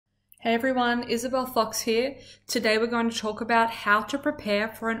Hey everyone, Isabelle Fox here. Today we're going to talk about how to prepare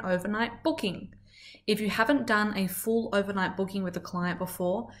for an overnight booking. If you haven't done a full overnight booking with a client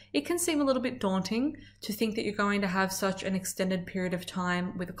before, it can seem a little bit daunting to think that you're going to have such an extended period of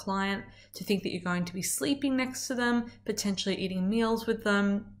time with a client, to think that you're going to be sleeping next to them, potentially eating meals with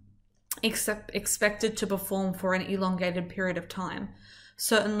them, expected to perform for an elongated period of time.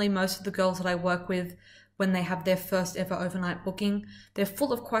 Certainly most of the girls that I work with, when they have their first ever overnight booking, they're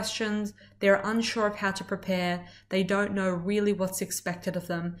full of questions, they're unsure of how to prepare, they don't know really what's expected of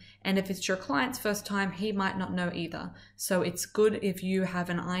them, and if it's your client's first time, he might not know either. So it's good if you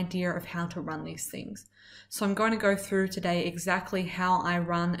have an idea of how to run these things. So I'm going to go through today exactly how I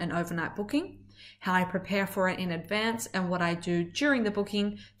run an overnight booking, how I prepare for it in advance, and what I do during the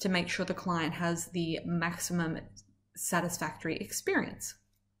booking to make sure the client has the maximum satisfactory experience.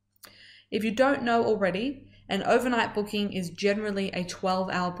 If you don't know already, an overnight booking is generally a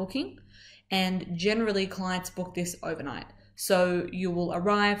 12-hour booking, and generally clients book this overnight. So you will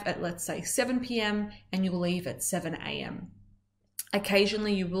arrive at, let's say, 7 p.m. and you'll leave at 7 a.m.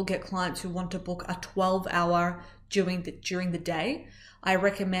 Occasionally you will get clients who want to book a 12-hour during the day. I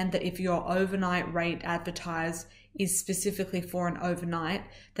recommend that if your overnight rate advertised is specifically for an overnight,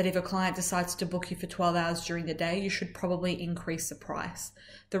 that if a client decides to book you for 12 hours during the day, you should probably increase the price.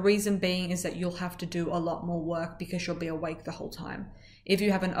 The reason being is that you'll have to do a lot more work because you'll be awake the whole time. If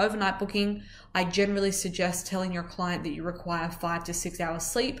you have an overnight booking, I generally suggest telling your client that you require 5 to 6 hours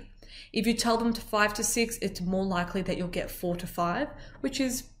sleep. If you tell them to 5 to 6, it's more likely that you'll get 4 to 5, which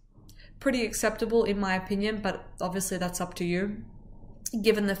is pretty acceptable in my opinion, but obviously that's up to you,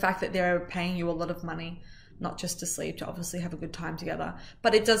 given the fact that they're paying you a lot of money, not just to sleep, to obviously have a good time together,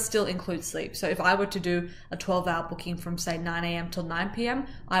 but it does still include sleep. So if I were to do a 12-hour booking from say 9 a.m. till 9 p.m.,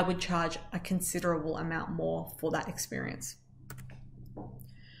 I would charge a considerable amount more for that experience.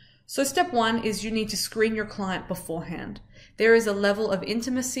 So step one is you need to screen your client beforehand. There is a level of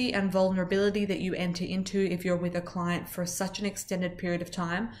intimacy and vulnerability that you enter into if you're with a client for such an extended period of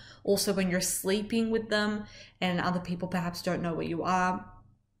time. Also when you're sleeping with them and other people perhaps don't know where you are.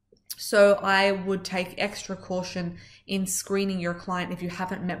 So I would take extra caution in screening your client if you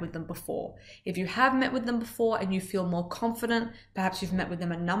haven't met with them before. If you have met with them before and you feel more confident, perhaps you've met with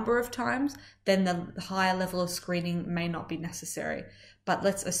them a number of times, then the higher level of screening may not be necessary. But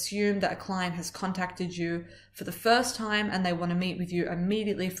let's assume that a client has contacted you for the first time and they want to meet with you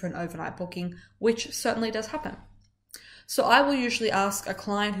immediately for an overnight booking, which certainly does happen. So I will usually ask a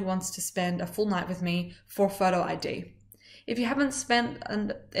client who wants to spend a full night with me for photo ID. If you haven't spent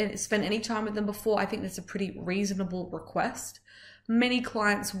any time with them before, I think that's a pretty reasonable request. Many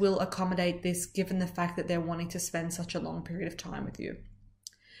clients will accommodate this given the fact that they're wanting to spend such a long period of time with you.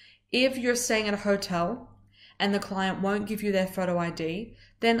 If you're staying at a hotel and the client won't give you their photo ID,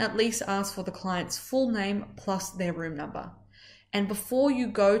 then at least ask for the client's full name plus their room number. And before you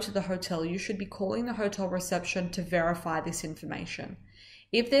go to the hotel, you should be calling the hotel reception to verify this information.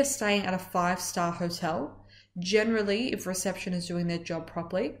 If they're staying at a 5-star hotel, generally, if reception is doing their job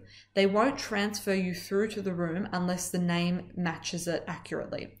properly, they won't transfer you through to the room unless the name matches it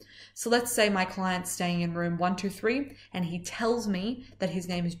accurately. So let's say my client's staying in room 123 and he tells me that his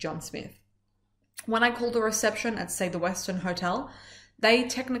name is John Smith. When I call the reception at, say, the Western Hotel, they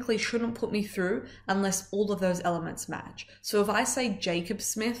technically shouldn't put me through unless all of those elements match. So if I say Jacob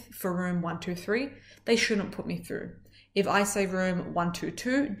Smith for room 123, they shouldn't put me through. If I say room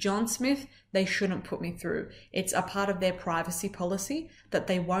 122, John Smith, they shouldn't put me through. It's a part of their privacy policy that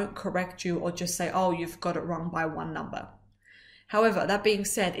they won't correct you or just say, oh, you've got it wrong by one number. However, that being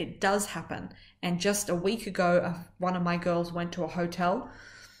said, it does happen. And just a week ago, one of my girls went to a hotel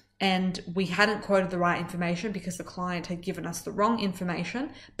and we hadn't quoted the right information because the client had given us the wrong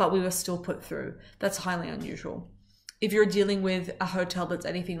information, but we were still put through. That's highly unusual. If you're dealing with a hotel that's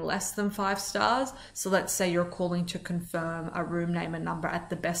anything less than 5 stars, so let's say you're calling to confirm a room name and number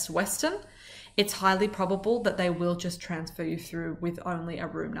at the Best Western, it's highly probable that they will just transfer you through with only a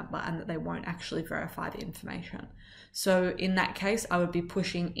room number and that they won't actually verify the information. So in that case, I would be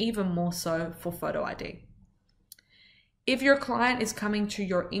pushing even more so for photo ID. If your client is coming to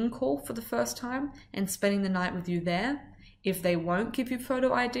your in-call for the first time and spending the night with you there, if they won't give you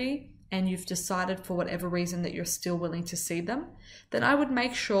photo ID, and you've decided for whatever reason that you're still willing to see them, then I would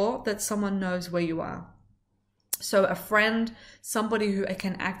make sure that someone knows where you are. So a friend, somebody who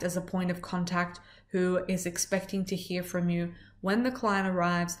can act as a point of contact, who is expecting to hear from you when the client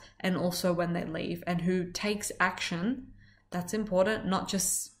arrives and also when they leave, and who takes action. That's important, not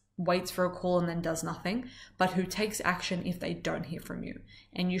just waits for a call and then does nothing, but who takes action if they don't hear from you.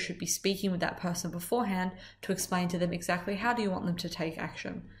 And you should be speaking with that person beforehand to explain to them exactly how do you want them to take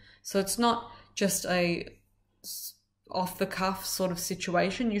action. So it's not just a off the cuff sort of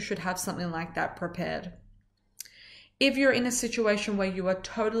situation. You should have something like that prepared. If you're in a situation where you are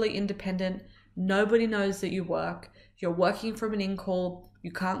totally independent, nobody knows that you work, you're working from an in-call,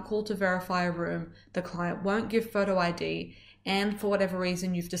 you can't call to verify a room, the client won't give photo ID, and for whatever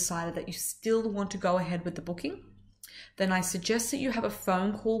reason you've decided that you still want to go ahead with the booking, then I suggest that you have a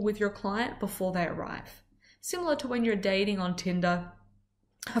phone call with your client before they arrive. Similar to when you're dating on Tinder,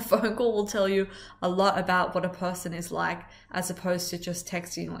 a phone call will tell you a lot about what a person is like as opposed to just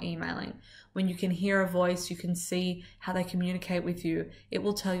texting or emailing. When you can hear a voice, you can see how they communicate with you. It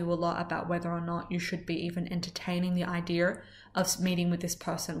will tell you a lot about whether or not you should be even entertaining the idea of meeting with this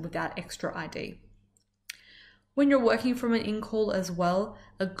person without extra ID. When you're working from an in-call as well,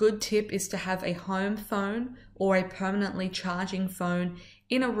 a good tip is to have a home phone or a permanently charging phone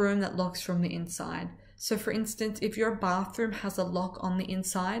in a room that locks from the inside. So for instance, if your bathroom has a lock on the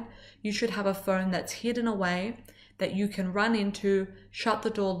inside, you should have a phone that's hidden away that you can run into, shut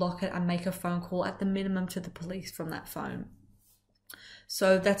the door, lock it, and make a phone call at the minimum to the police from that phone.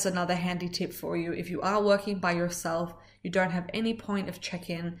 So that's another handy tip for you. If you are working by yourself, you don't have any point of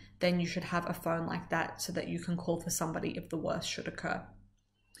check-in, then you should have a phone like that so that you can call for somebody if the worst should occur.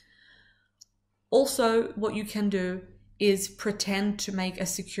 Also, what you can do is pretend to make a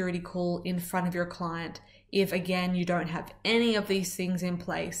security call in front of your client if, again, you don't have any of these things in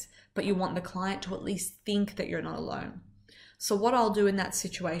place, but you want the client to at least think that you're not alone. So what I'll do in that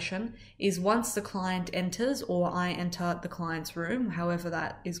situation is once the client enters or I enter the client's room, however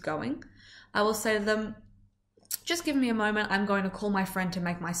that is going, I will say to them, just give me a moment, I'm going to call my friend to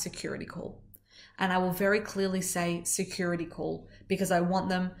make my security call. And I will very clearly say security call because I want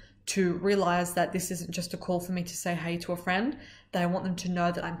them to realize that this isn't just a call for me to say hey to a friend, that I want them to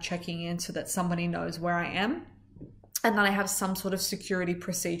know that I'm checking in so that somebody knows where I am and that I have some sort of security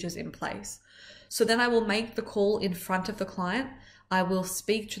procedures in place. So then I will make the call in front of the client. I will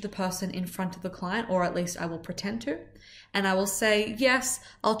speak to the person in front of the client, or at least I will pretend to, and I will say, yes,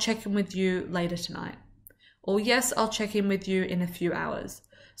 I'll check in with you later tonight. Or yes, I'll check in with you in a few hours.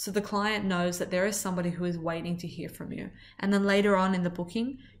 So the client knows that there is somebody who is waiting to hear from you. And then later on in the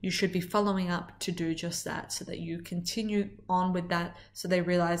booking, you should be following up to do just that so that you continue on with that so they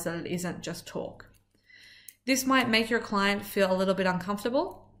realize that it isn't just talk. This might make your client feel a little bit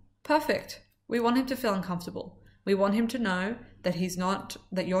uncomfortable. Perfect. We want him to feel uncomfortable. We want him to know that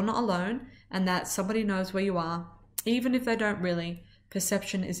that you're not alone and that somebody knows where you are, even if they don't really.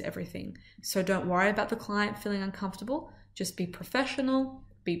 Perception is everything. So don't worry about the client feeling uncomfortable. Just be professional,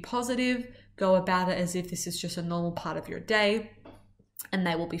 be positive, go about it as if this is just a normal part of your day, and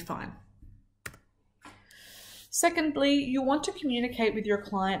they will be fine. Secondly, you want to communicate with your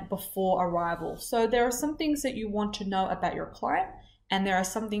client before arrival. So there are some things that you want to know about your client, and there are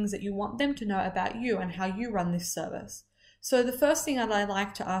some things that you want them to know about you and how you run this service. So the first thing that I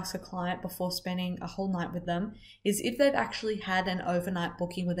like to ask a client before spending a whole night with them is if they've actually had an overnight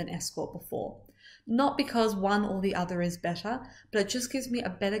booking with an escort before. Not because one or the other is better, but it just gives me a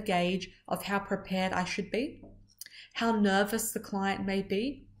better gauge of how prepared I should be, how nervous the client may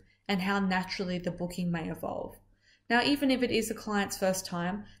be, and how naturally the booking may evolve. Now, even if it is a client's first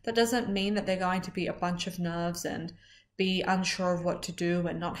time, that doesn't mean that they're going to be a bunch of nerves and be unsure of what to do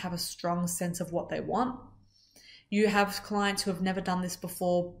and not have a strong sense of what they want. You have clients who have never done this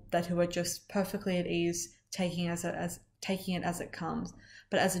before, but who are just perfectly at ease, taking it as it comes.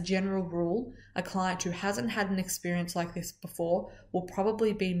 But as a general rule, a client who hasn't had an experience like this before will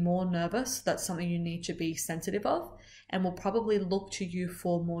probably be more nervous. That's something you need to be sensitive of, and will probably look to you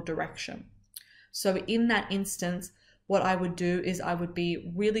for more direction. So in that instance, what I would do is I would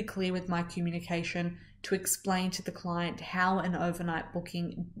be really clear with my communication to explain to the client how an overnight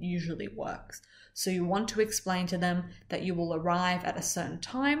booking usually works. So you want to explain to them that you will arrive at a certain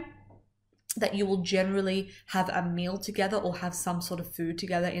time, that you will generally have a meal together or have some sort of food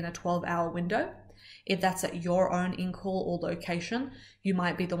together in a 12-hour window. If that's at your own in-call or location, you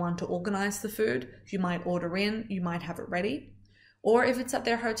might be the one to organize the food. You might order in, you might have it ready. Or if it's at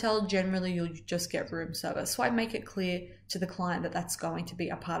their hotel, generally you'll just get room service. So I make it clear to the client that that's going to be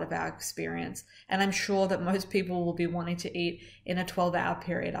a part of our experience. And I'm sure that most people will be wanting to eat in a 12-hour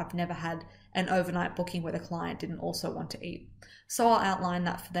period. I've never had an overnight booking where the client didn't also want to eat. So I'll outline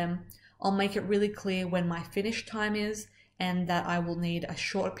that for them. I'll make it really clear when my finish time is and that I will need a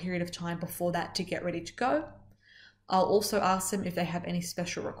short period of time before that to get ready to go. I'll also ask them if they have any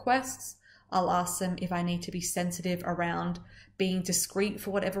special requests. I'll ask them if I need to be sensitive around being discreet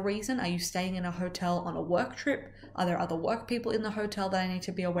for whatever reason. Are you staying in a hotel on a work trip? Are there other work people in the hotel that I need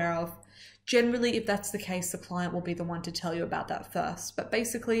to be aware of? Generally, if that's the case, the client will be the one to tell you about that first. But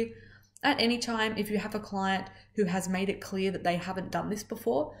basically, at any time, if you have a client who has made it clear that they haven't done this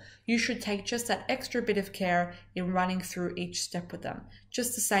before, you should take just that extra bit of care in running through each step with them.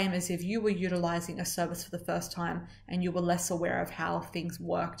 Just the same as if you were utilizing a service for the first time and you were less aware of how things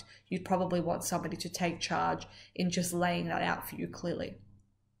worked, you'd probably want somebody to take charge in just laying that out for you clearly.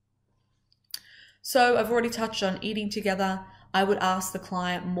 So I've already touched on eating together. I would ask the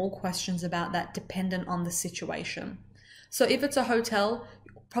client more questions about that dependent on the situation. So if it's a hotel,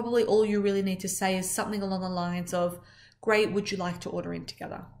 probably all you really need to say is something along the lines of, great, would you like to order in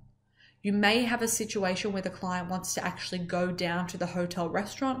together? You may have a situation where the client wants to actually go down to the hotel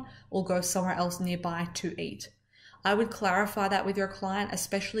restaurant or go somewhere else nearby to eat. I would clarify that with your client,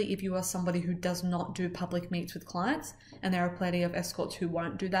 especially if you are somebody who does not do public meets with clients, and there are plenty of escorts who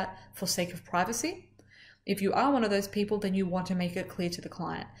won't do that for sake of privacy. If you are one of those people, then you want to make it clear to the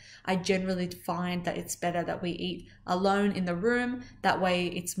client. I generally find that it's better that we eat alone in the room. That way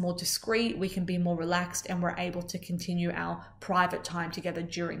it's more discreet, we can be more relaxed, and we're able to continue our private time together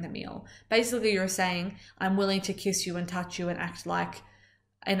during the meal. Basically, you're saying, I'm willing to kiss you and touch you and act like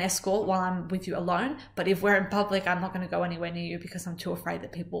an escort while I'm with you alone, but if we're in public, I'm not going to go anywhere near you because I'm too afraid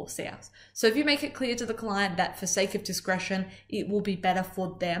that people will see us. So if you make it clear to the client that for sake of discretion, it will be better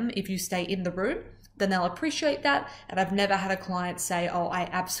for them if you stay in the room, then they'll appreciate that. And I've never had a client say, oh, I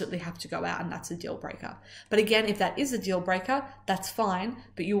absolutely have to go out, and that's a deal breaker. But again, if that is a deal breaker, that's fine,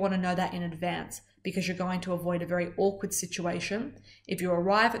 but you want to know that in advance, because you're going to avoid a very awkward situation. If you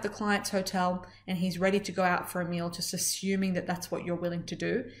arrive at the client's hotel and he's ready to go out for a meal, just assuming that that's what you're willing to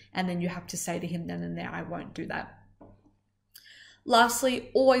do, and then you have to say to him then and there, I won't do that.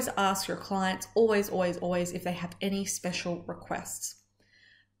 Lastly, always ask your clients, always, if they have any special requests.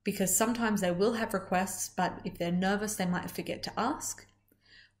 Because sometimes they will have requests, but if they're nervous, they might forget to ask.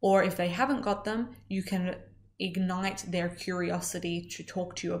 Or if they haven't got them, you can ignite their curiosity to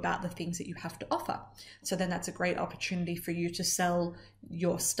talk to you about the things that you have to offer. So then that's a great opportunity for you to sell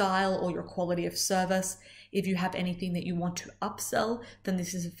your style or your quality of service. If you have anything that you want to upsell, then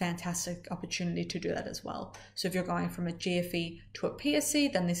this is a fantastic opportunity to do that as well. So if you're going from a GFE to a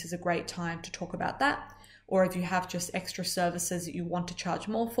PSC, then this is a great time to talk about that. Or if you have just extra services that you want to charge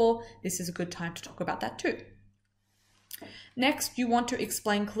more for, this is a good time to talk about that too. Next, you want to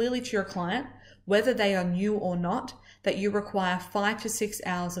explain clearly to your client, whether they are new or not, that you require 5 to 6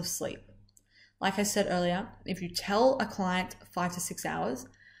 hours of sleep. Like I said earlier, if you tell a client 5 to 6 hours,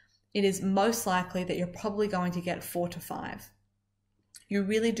 it is most likely that you're probably going to get 4 to 5. You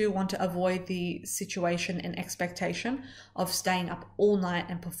really do want to avoid the situation and expectation of staying up all night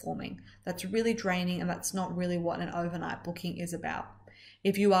and performing. That's really draining, and that's not really what an overnight booking is about.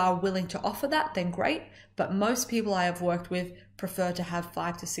 If you are willing to offer that, then great, but most people I have worked with prefer to have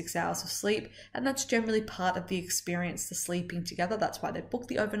 5 to 6 hours of sleep, and that's generally part of the experience, the sleeping together. That's why they book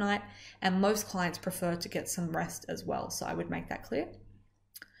the overnight, and most clients prefer to get some rest as well, so I would make that clear.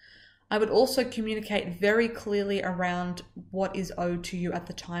 I would also communicate very clearly around what is owed to you at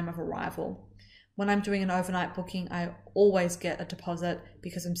the time of arrival. When I'm doing an overnight booking, I always get a deposit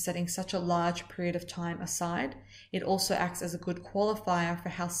because I'm setting such a large period of time aside. It also acts as a good qualifier for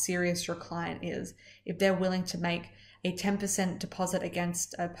how serious your client is. If they're willing to make a 10% deposit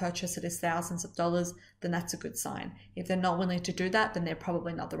against a purchase that is thousands of dollars, then that's a good sign. If they're not willing to do that, then they're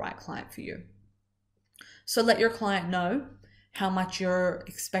probably not the right client for you. So let your client know how much you're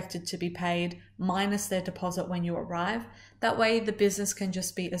expected to be paid minus their deposit when you arrive. That way the business can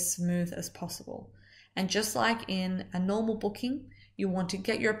just be as smooth as possible. And just like in a normal booking, you want to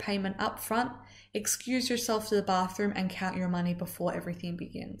get your payment up front, excuse yourself to the bathroom, and count your money before everything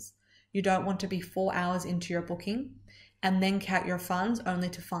begins. You don't want to be 4 hours into your booking and then count your funds only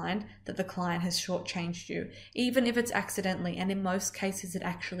to find that the client has shortchanged you, even if it's accidentally, and in most cases it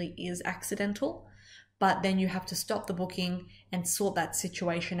actually is accidental. But then you have to stop the booking and sort that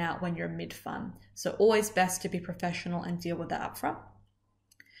situation out when you're mid-fun. So always best to be professional and deal with that up front.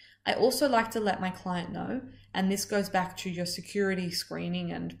 I also like to let my client know, and this goes back to your security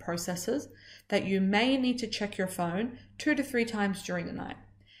screening and processes, that you may need to check your phone 2 to 3 times during the night.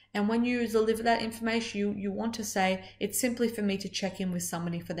 And when you deliver that information, you want to say, it's simply for me to check in with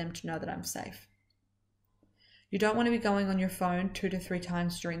somebody for them to know that I'm safe. You don't want to be going on your phone 2 to 3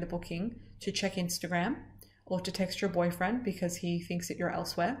 times during the booking to check Instagram or to text your boyfriend because he thinks that you're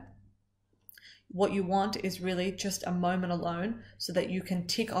elsewhere. What you want is really just a moment alone so that you can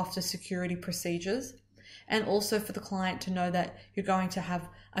tick off the security procedures and also for the client to know that you're going to have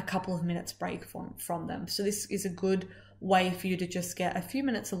a couple of minutes break from them. So this is a good way for you to just get a few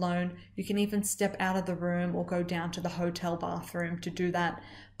minutes alone. You can even step out of the room or go down to the hotel bathroom to do that,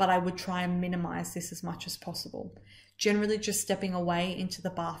 but I would try and minimize this as much as possible. Generally, just stepping away into the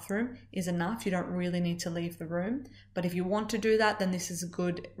bathroom is enough. You don't really need to leave the room, but if you want to do that, then this is a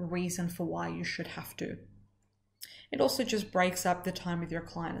good reason for why you should have to. It also just breaks up the time with your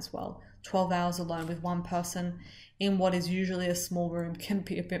client as well. 12 hours alone with one person in what is usually a small room can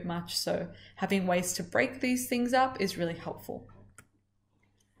be a bit much, so having ways to break these things up is really helpful.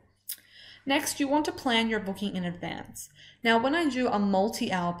 Next, you want to plan your booking in advance. Now, when I do a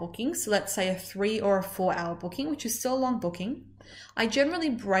multi-hour booking, so let's say a 3 or a 4 hour booking, which is still a long booking, I generally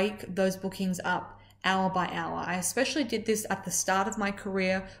break those bookings up hour by hour. I especially did this at the start of my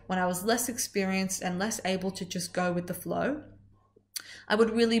career when I was less experienced and less able to just go with the flow. I would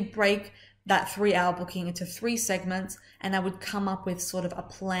really break that 3 hour booking into 3 segments, and I would come up with sort of a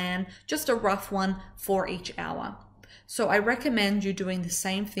plan, just a rough one for each hour. So I recommend you doing the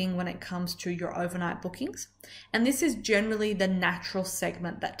same thing when it comes to your overnight bookings. And this is generally the natural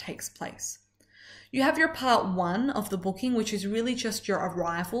segment that takes place. You have your part 1 of the booking, which is really just your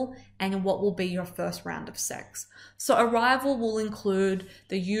arrival and what will be your first round of sex. So arrival will include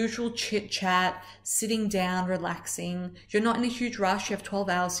the usual chit chat, sitting down, relaxing. You're not in a huge rush. You have 12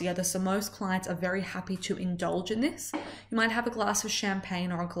 hours together. So most clients are very happy to indulge in this. You might have a glass of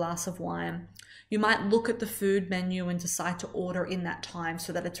champagne or a glass of wine. You might look at the food menu and decide to order in that time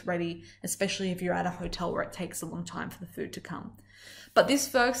so that it's ready, especially if you're at a hotel where it takes a long time for the food to come. But this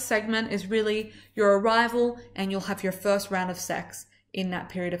first segment is really your arrival, and you'll have your first round of sex in that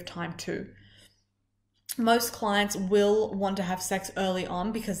period of time too. Most clients will want to have sex early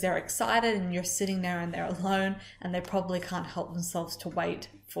on because they're excited and you're sitting there and they're alone and they probably can't help themselves to wait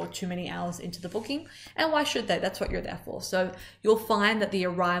for too many hours into the booking. And why should they? That's what you're there for. So you'll find that the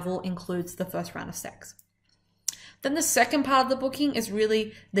arrival includes the first round of sex. Then the second part of the booking is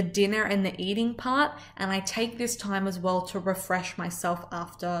really the dinner and the eating part. And I take this time as well to refresh myself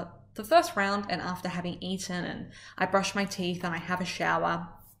after the first round and after having eaten, and I brush my teeth and I have a shower.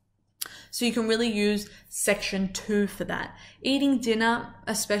 So you can really use section 2 for that. Eating dinner,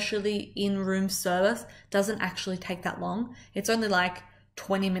 especially in room service, doesn't actually take that long. It's only like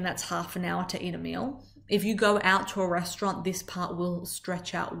 20 minutes, half an hour to eat a meal. If you go out to a restaurant, this part will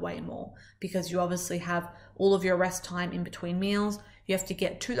stretch out way more because you obviously have all of your rest time in between meals. You have to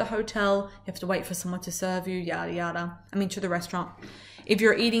get to the hotel, you have to wait for someone to serve you, yada yada. To the restaurant. If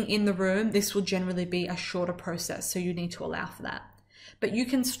you're eating in the room, this will generally be a shorter process, so you need to allow for that. But you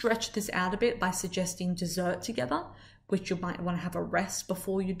can stretch this out a bit by suggesting dessert together, which you might want to have a rest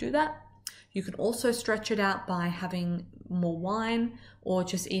before you do that. You can also stretch it out by having more wine or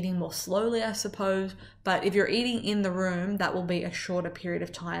just eating more slowly, I suppose. But if you're eating in the room, that will be a shorter period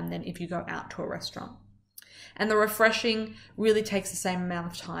of time than if you go out to a restaurant. And the refreshing really takes the same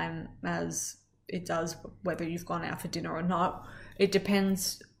amount of time as it does whether you've gone out for dinner or not. It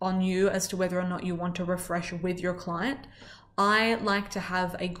depends on you as to whether or not you want to refresh with your client. I like to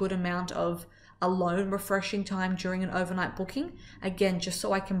have a good amount of alone refreshing time during an overnight booking, again, just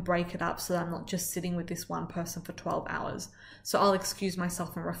so I can break it up so that I'm not just sitting with this one person for 12 hours. So I'll excuse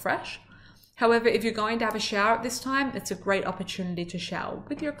myself and refresh. However, if you're going to have a shower at this time, it's a great opportunity to shower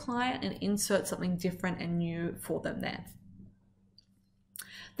with your client and insert something different and new for them there.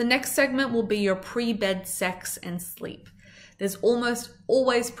 The next segment will be your pre-bed sex and sleep. There's almost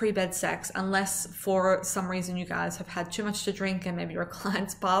always pre-bed sex unless for some reason you guys have had too much to drink and maybe your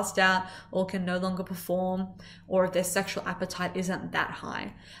client's passed out or can no longer perform, or if their sexual appetite isn't that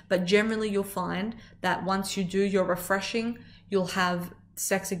high. But generally you'll find that once you do your refreshing, you'll have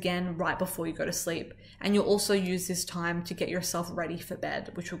sex again right before you go to sleep. And you'll also use this time to get yourself ready for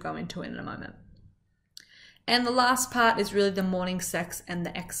bed, which we'll go into in a moment. And the last part is really the morning sex and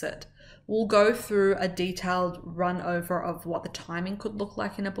the exit. We'll go through a detailed run over of what the timing could look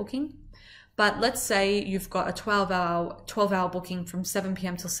like in a booking. But let's say you've got a 12-hour booking from 7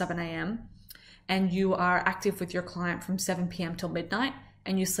 p.m. till 7 a.m. and you are active with your client from 7 p.m. till midnight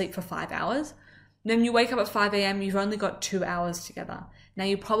and you sleep for 5 hours. Then you wake up at 5 a.m., you've only got 2 hours together. Now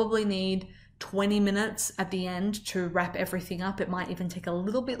you probably need 20 minutes at the end to wrap everything up. It might even take a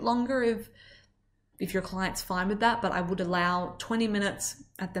little bit longer if your client's fine with that, but I would allow 20 minutes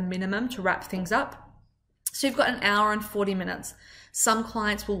at the minimum to wrap things up. So you've got an hour and 40 minutes. Some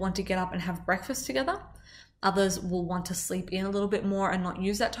clients will want to get up and have breakfast together. Others will want to sleep in a little bit more and not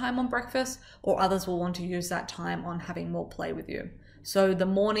use that time on breakfast, or others will want to use that time on having more play with you. So the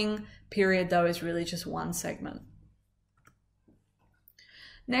morning period though is really just one segment.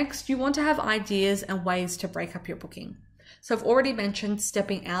 Next, you want to have ideas and ways to break up your booking. So I've already mentioned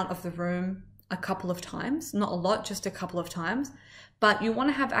stepping out of the room a couple of times, not a lot, just a couple of times, but you want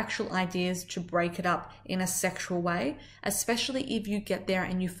to have actual ideas to break it up in a sexual way, especially if you get there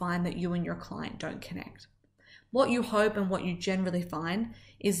and you find that you and your client don't connect. What you hope and what you generally find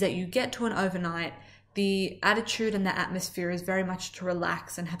is that you get to an overnight, the attitude and the atmosphere is very much to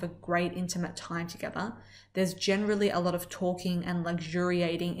relax and have a great intimate time together. There's generally a lot of talking and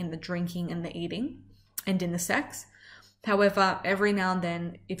luxuriating in the drinking and the eating and in the sex. However, every now and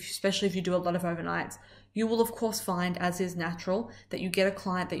then, especially if you do a lot of overnights, you will of course find, as is natural, that you get a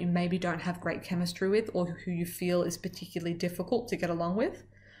client that you maybe don't have great chemistry with or who you feel is particularly difficult to get along with.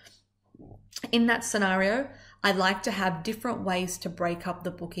 In that scenario, I like to have different ways to break up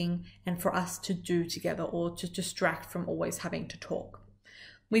the booking and for us to do together or to distract from always having to talk.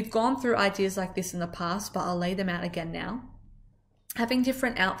 We've gone through ideas like this in the past, but I'll lay them out again now. Having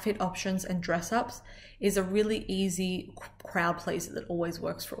different outfit options and dress ups is a really easy crowd pleaser that always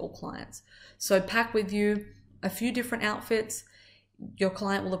works for all clients. So pack with you a few different outfits. Your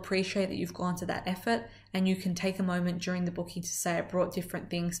client will appreciate that you've gone to that effort, and you can take a moment during the booking to say, I brought different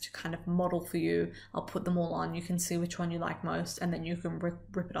things to kind of model for you. I'll put them all on. You can see which one you like most, and then you can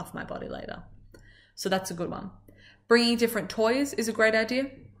rip it off my body later. So that's a good one. Bringing different toys is a great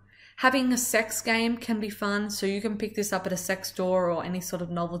idea. Having a sex game can be fun. So you can pick this up at a sex store or any sort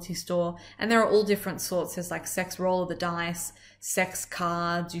of novelty store. And there are all different sorts. There's like sex roll of the dice, sex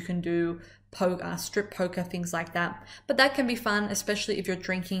cards. You can do strip poker, things like that. But that can be fun, especially if you're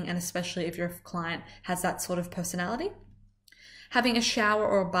drinking and especially if your client has that sort of personality. Having a shower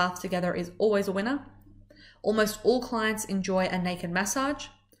or a bath together is always a winner. Almost all clients enjoy a naked massage.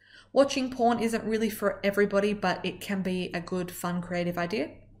 Watching porn isn't really for everybody, but it can be a good, fun, creative idea.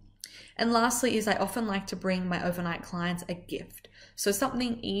 And lastly is I often like to bring my overnight clients a gift. So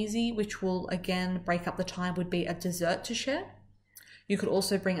something easy, which will again break up the time, would be a dessert to share. You could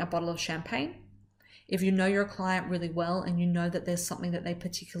also bring a bottle of champagne. If you know your client really well and you know that there's something that they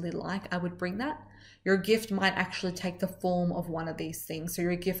particularly like, I would bring that. Your gift might actually take the form of one of these things. So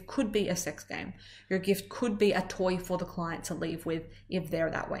your gift could be a sex game. Your gift could be a toy for the client to leave with if they're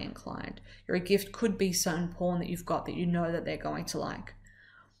that way inclined. Your gift could be certain porn that you've got that you know that they're going to like.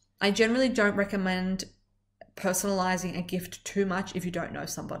 I generally don't recommend personalizing a gift too much if you don't know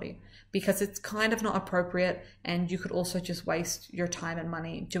somebody, because it's kind of not appropriate and you could also just waste your time and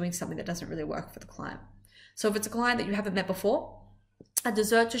money doing something that doesn't really work for the client. So if it's a client that you haven't met before, a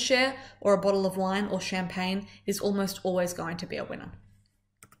dessert to share or a bottle of wine or champagne is almost always going to be a winner.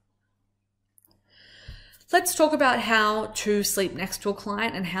 Let's talk about how to sleep next to a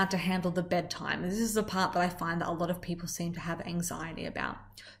client and how to handle the bedtime. This is the part that I find that a lot of people seem to have anxiety about.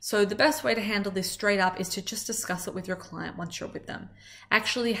 So the best way to handle this straight up is to just discuss it with your client once you're with them.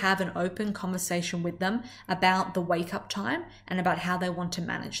 Actually have an open conversation with them about the wake up time and about how they want to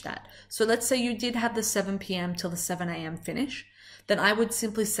manage that. So let's say you did have the 7 p.m. till the 7 a.m. finish. Then I would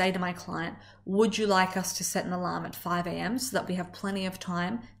simply say to my client, would you like us to set an alarm at 5 a.m. so that we have plenty of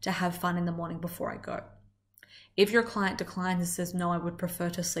time to have fun in the morning before I go? If your client declines and says, no, I would prefer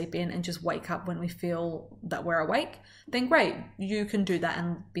to sleep in and just wake up when we feel that we're awake, then great, you can do that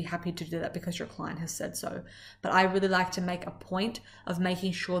and be happy to do that because your client has said so. But I really like to make a point of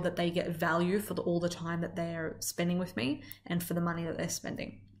making sure that they get value for all the time that they're spending with me and for the money that they're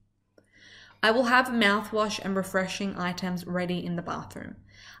spending. I will have mouthwash and refreshing items ready in the bathroom.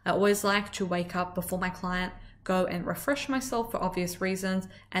 I always like to wake up before my client, go and refresh myself for obvious reasons,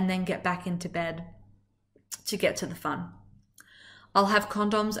 and then get back into bed to get to the fun. I'll have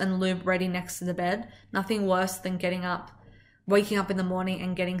condoms and lube ready next to the bed. Nothing worse than waking up in the morning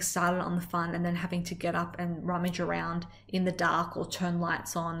and getting started on the fun and then having to get up and rummage around in the dark or turn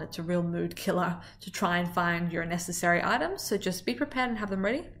lights on. It's a real mood killer to try and find your necessary items. So just be prepared and have them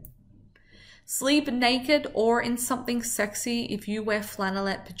ready. Sleep naked or in something sexy. If you wear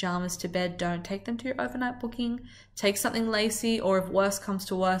flannelette pajamas to bed, don't take them to your overnight booking. Take something lacy, or if worse comes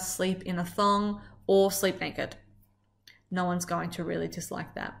to worse, sleep in a thong or sleep naked. No one's going to really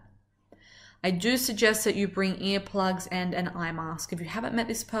dislike that. I do suggest that you bring earplugs and an eye mask. If you haven't met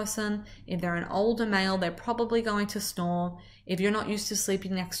this person, if they're an older male, they're probably going to snore. If you're not used to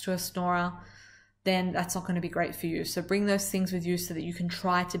sleeping next to a snorer, then that's not going to be great for you. So bring those things with you so that you can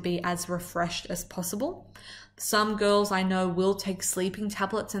try to be as refreshed as possible. Some girls I know will take sleeping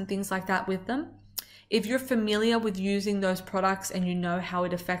tablets and things like that with them. If you're familiar with using those products and you know how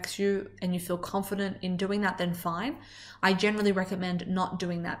it affects you and you feel confident in doing that, then fine. I generally recommend not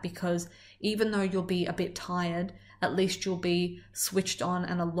doing that because even though you'll be a bit tired, at least you'll be switched on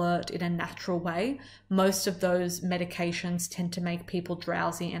and alert in a natural way. Most of those medications tend to make people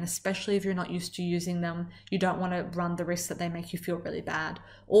drowsy, and especially if you're not used to using them, you don't want to run the risk that they make you feel really bad.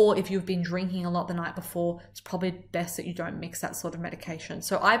 Or if you've been drinking a lot the night before, it's probably best that you don't mix that sort of medication.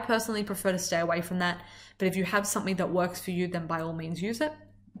 So I personally prefer to stay away from that, but if you have something that works for you, then by all means use it.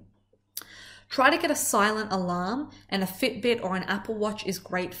 Try to get a silent alarm, and a Fitbit or an Apple Watch is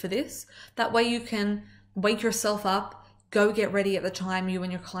great for this. That way you can wake yourself up, go get ready at the time you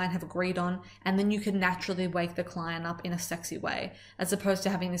and your client have agreed on, and then you can naturally wake the client up in a sexy way, as opposed to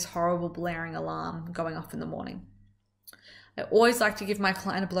having this horrible blaring alarm going off in the morning. I always like to give my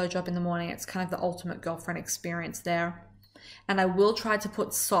client a blowjob in the morning. It's kind of the ultimate girlfriend experience there. And I will try to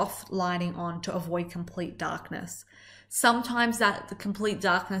put soft lighting on to avoid complete darkness. Sometimes the complete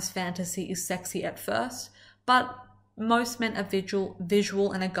darkness fantasy is sexy at first, but most men are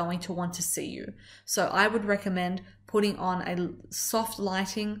visual and are going to want to see you. So I would recommend putting on a soft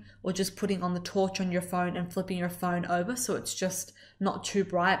lighting, or just putting on the torch on your phone and flipping your phone over so it's just not too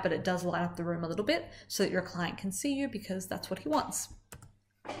bright, but it does light up the room a little bit so that your client can see you, because that's what he wants.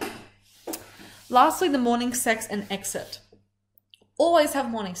 Lastly, the morning sex and exit. Always have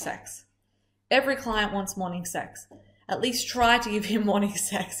morning sex. Every client wants morning sex. At least try to give him morning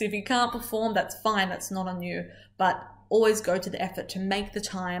sex. If you can't perform, that's fine, that's not on you, but always go to the effort to make the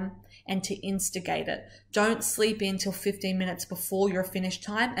time and to instigate it. Don't sleep in till 15 minutes before your finished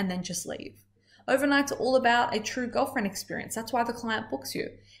time and then just leave. Overnights are all about a true girlfriend experience. That's why the client books you.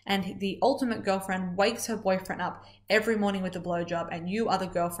 And the ultimate girlfriend wakes her boyfriend up every morning with a blowjob, and you are the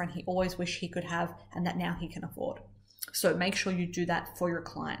girlfriend he always wished he could have and that now he can afford. So make sure you do that for your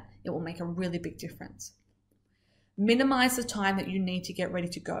client. It will make a really big difference. Minimize the time that you need to get ready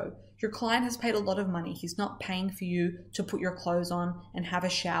to go. Your client has paid a lot of money. He's not paying for you to put your clothes on and have a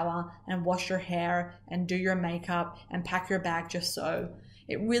shower and wash your hair and do your makeup and pack your bag just so.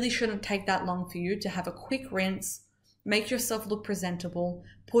 It really shouldn't take that long for you to have a quick rinse, make yourself look presentable,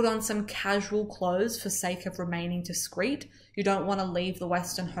 put on some casual clothes for sake of remaining discreet. You don't want to leave the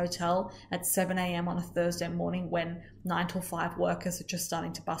Western Hotel at 7 a.m. on a Thursday morning when 9 till 5 workers are just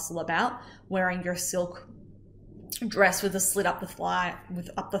starting to bustle about, wearing your silk dress with a slit up the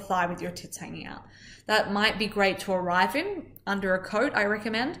thigh with your tits hanging out. That might be great to arrive in under a coat, I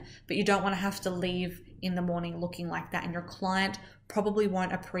recommend, but you don't want to have to leave in the morning looking like that, and your client probably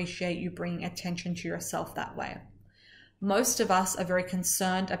won't appreciate you bringing attention to yourself that way. Most of us are very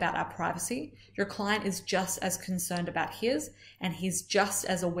concerned about our privacy. Your client is just as concerned about his, and he's just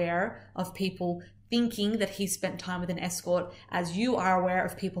as aware of people thinking that he spent time with an escort as you are aware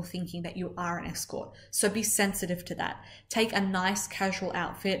of people thinking that you are an escort. So be sensitive to that. Take a nice casual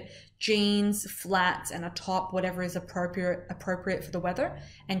outfit, jeans, flats, and a top, whatever is appropriate for the weather,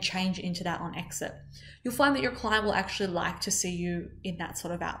 and change into that on exit. You'll find that your client will actually like to see you in that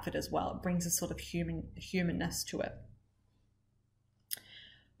sort of outfit as well. It brings a sort of humanness to it.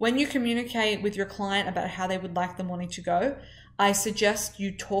 When you communicate with your client about how they would like the morning to go, I suggest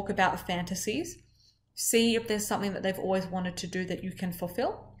you talk about fantasies. See if there's something that they've always wanted to do that you can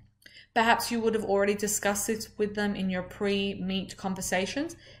fulfill. Perhaps you would have already discussed this with them in your pre-meet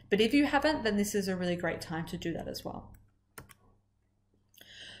conversations, but if you haven't, then this is a really great time to do that as well.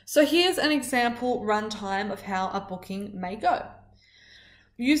 So here's an example runtime of how a booking may go.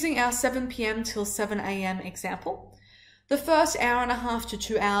 Using our 7 p.m. till 7 a.m. example, the first hour and a half to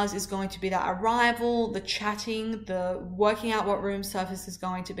 2 hours is going to be the arrival, the chatting, the working out what room service is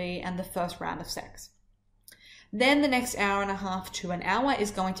going to be, and the first round of sex. Then the next hour and a half to an hour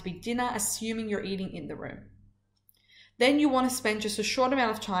is going to be dinner, assuming you're eating in the room. Then you want to spend just a short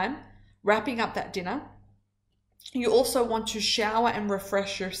amount of time wrapping up that dinner. You also want to shower and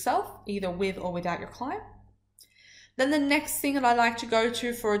refresh yourself, either with or without your client. Then the next thing that I like to go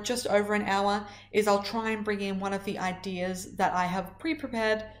to for just over an hour is I'll try and bring in one of the ideas that I have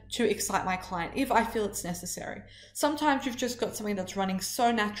pre-prepared to excite my client if I feel it's necessary. Sometimes you've just got something that's running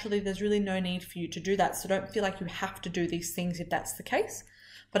so naturally, there's really no need for you to do that. So don't feel like you have to do these things if that's the case.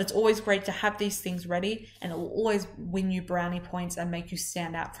 But it's always great to have these things ready, and it will always win you brownie points and make you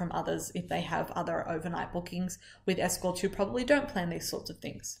stand out from others if they have other overnight bookings with escorts who probably don't plan these sorts of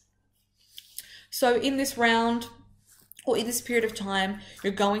things. So in this round, or in this period of time,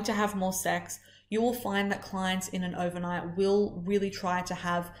 you're going to have more sex. You will find that clients in an overnight will really try to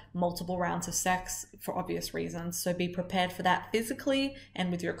have multiple rounds of sex for obvious reasons. So be prepared for that physically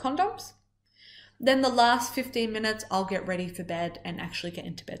and with your condoms. Then the last 15 minutes, I'll get ready for bed and actually get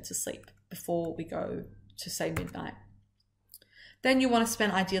into bed to sleep before we go to, say, midnight. Then you want to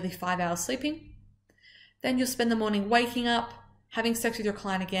spend ideally 5 hours sleeping. Then you'll spend the morning waking up, having sex with your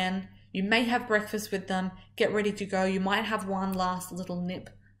client again, You may have breakfast with them, get ready to go. You might have one last little nip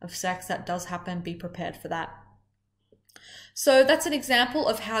of sex. That does happen. Be prepared for that. So that's an example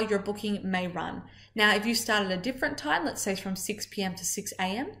of how your booking may run. Now, if you start at a different time, let's say from 6 p.m. to 6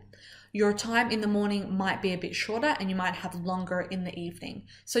 a.m., your time in the morning might be a bit shorter and you might have longer in the evening.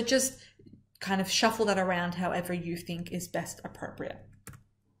 So just kind of shuffle that around however you think is best appropriate.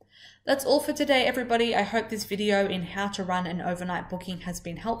 That's all for today, everybody. I hope this video in how to run an overnight booking has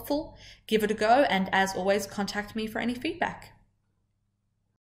been helpful. Give it a go, and as always, contact me for any feedback.